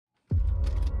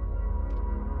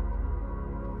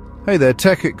Hey there,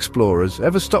 tech explorers.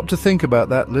 Ever stop to think about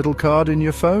that little card in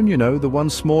your phone? You know, the one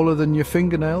smaller than your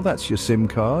fingernail? That's your SIM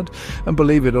card. And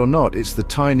believe it or not, it's the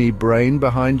tiny brain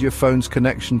behind your phone's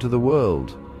connection to the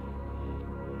world.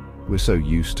 We're so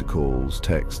used to calls,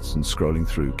 texts, and scrolling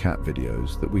through cat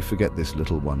videos that we forget this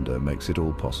little wonder makes it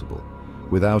all possible.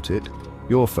 Without it,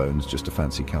 your phone's just a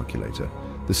fancy calculator.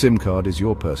 The SIM card is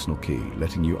your personal key,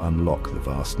 letting you unlock the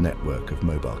vast network of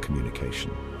mobile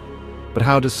communication. But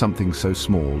how does something so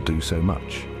small do so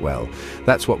much? Well,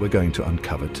 that's what we're going to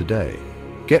uncover today.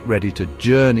 Get ready to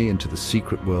journey into the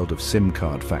secret world of SIM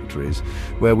card factories,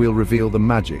 where we'll reveal the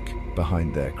magic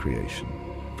behind their creation.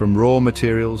 From raw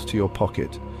materials to your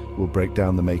pocket, we'll break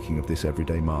down the making of this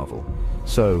everyday marvel.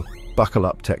 So, buckle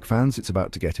up, tech fans, it's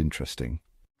about to get interesting.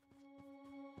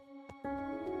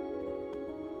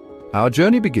 Our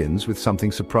journey begins with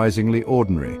something surprisingly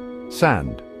ordinary: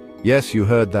 sand. Yes, you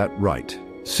heard that right.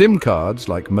 SIM cards,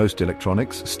 like most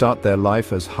electronics, start their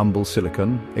life as humble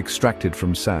silicon extracted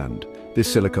from sand.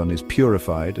 This silicon is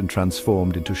purified and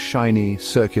transformed into shiny,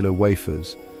 circular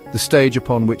wafers, the stage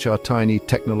upon which our tiny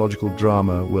technological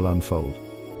drama will unfold.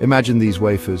 Imagine these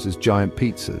wafers as giant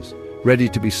pizzas, ready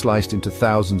to be sliced into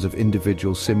thousands of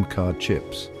individual SIM card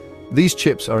chips. These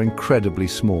chips are incredibly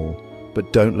small,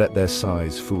 but don't let their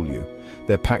size fool you.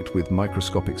 They're packed with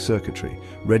microscopic circuitry,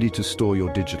 ready to store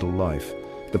your digital life.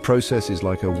 The process is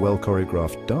like a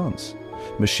well-choreographed dance.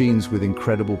 Machines with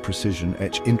incredible precision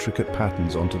etch intricate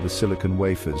patterns onto the silicon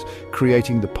wafers,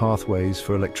 creating the pathways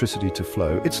for electricity to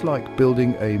flow. It's like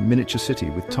building a miniature city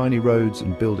with tiny roads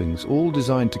and buildings, all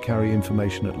designed to carry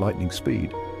information at lightning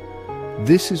speed.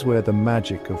 This is where the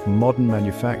magic of modern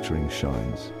manufacturing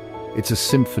shines. It's a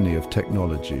symphony of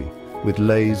technology, with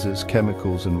lasers,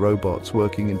 chemicals, and robots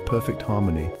working in perfect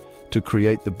harmony to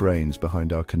create the brains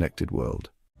behind our connected world.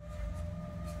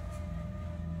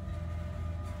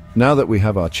 Now that we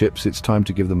have our chips, it's time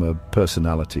to give them a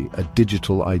personality, a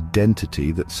digital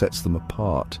identity that sets them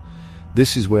apart.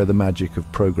 This is where the magic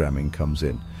of programming comes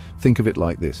in. Think of it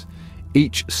like this.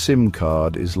 Each SIM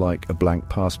card is like a blank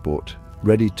passport,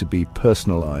 ready to be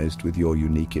personalized with your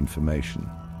unique information.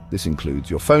 This includes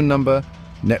your phone number,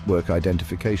 network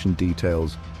identification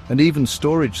details, and even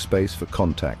storage space for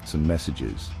contacts and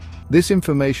messages. This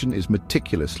information is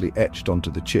meticulously etched onto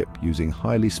the chip using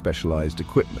highly specialized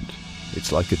equipment.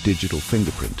 It's like a digital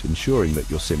fingerprint, ensuring that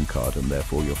your SIM card and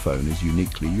therefore your phone is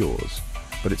uniquely yours.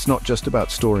 But it's not just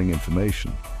about storing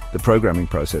information. The programming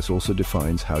process also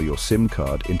defines how your SIM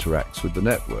card interacts with the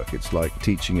network. It's like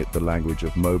teaching it the language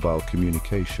of mobile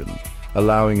communication,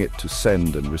 allowing it to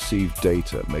send and receive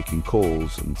data, making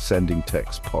calls and sending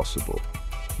text possible.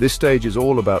 This stage is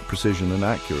all about precision and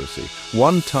accuracy.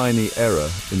 One tiny error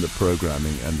in the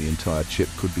programming and the entire chip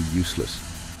could be useless.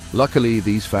 Luckily,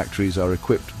 these factories are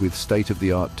equipped with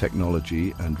state-of-the-art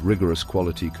technology and rigorous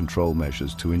quality control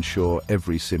measures to ensure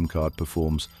every SIM card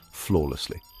performs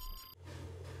flawlessly.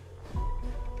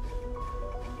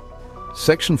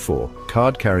 Section 4.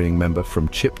 Card-carrying member from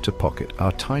chip to pocket.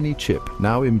 Our tiny chip,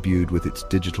 now imbued with its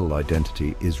digital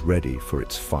identity, is ready for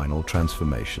its final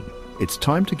transformation. It's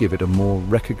time to give it a more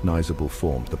recognizable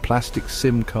form, the plastic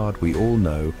SIM card we all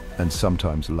know and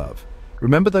sometimes love.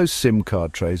 Remember those SIM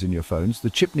card trays in your phones? The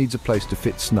chip needs a place to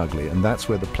fit snugly, and that's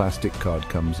where the plastic card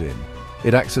comes in.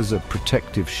 It acts as a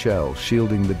protective shell,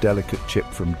 shielding the delicate chip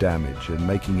from damage and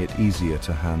making it easier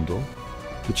to handle.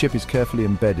 The chip is carefully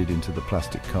embedded into the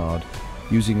plastic card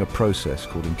using a process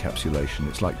called encapsulation.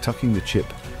 It's like tucking the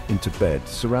chip into bed,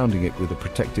 surrounding it with a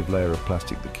protective layer of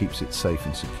plastic that keeps it safe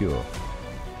and secure.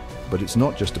 But it's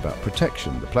not just about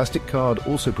protection. The plastic card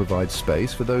also provides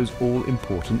space for those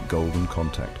all-important golden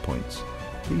contact points.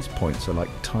 These points are like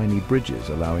tiny bridges,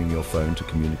 allowing your phone to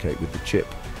communicate with the chip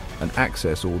and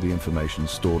access all the information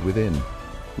stored within.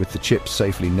 With the chip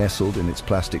safely nestled in its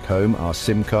plastic home, our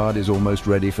SIM card is almost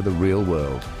ready for the real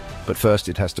world. But first,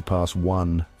 it has to pass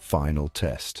one final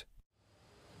test.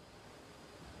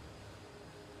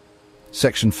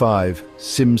 Section 5.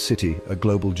 SIM City, a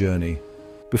global journey.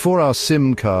 Before our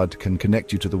SIM card can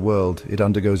connect you to the world, it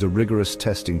undergoes a rigorous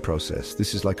testing process.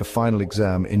 This is like a final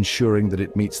exam, ensuring that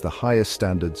it meets the highest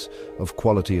standards of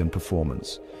quality and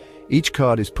performance. Each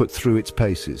card is put through its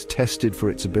paces, tested for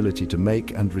its ability to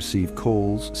make and receive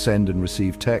calls, send and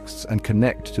receive texts, and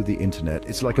connect to the internet.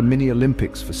 It's like a mini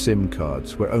Olympics for SIM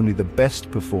cards, where only the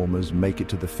best performers make it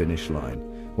to the finish line.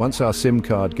 Once our SIM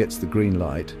card gets the green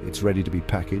light, it's ready to be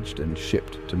packaged and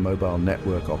shipped to mobile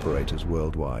network operators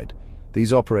worldwide.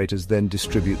 These operators then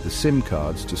distribute the SIM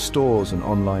cards to stores and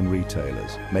online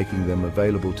retailers, making them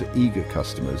available to eager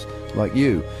customers like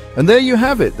you. And there you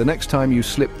have it. The next time you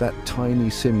slip that tiny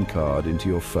SIM card into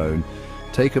your phone,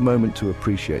 Take a moment to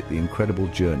appreciate the incredible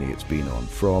journey it's been on,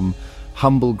 from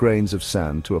humble grains of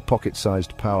sand to a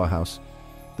pocket-sized powerhouse.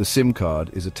 The SIM card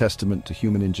is a testament to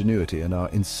human ingenuity and our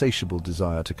insatiable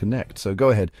desire to connect. So go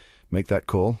ahead, make that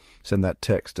call, send that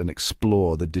text, and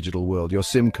explore the digital world. Your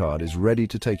SIM card is ready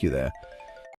to take you there.